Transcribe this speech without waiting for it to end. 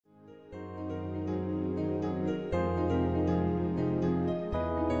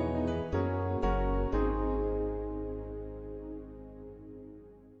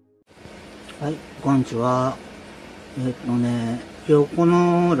はい、こんにちは。今日こ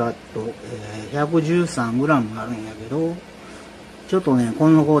のラット、113g あるんやけど、ちょっとね、こ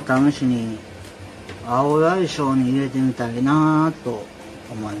の子を試しに、青大将に入れてみたいなと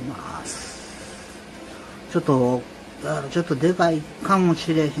思います。ちょっとでかいかも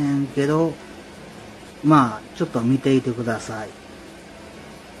しれへんけど、まあ、ちょっと見ていてください。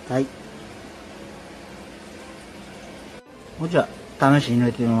はい。じゃあ、試しに入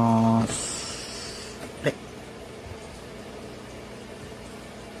れてみます。はい。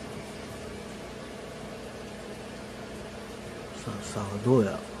さあ、どう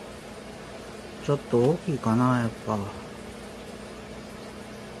や。ちょっと大きいかな、やっぱ。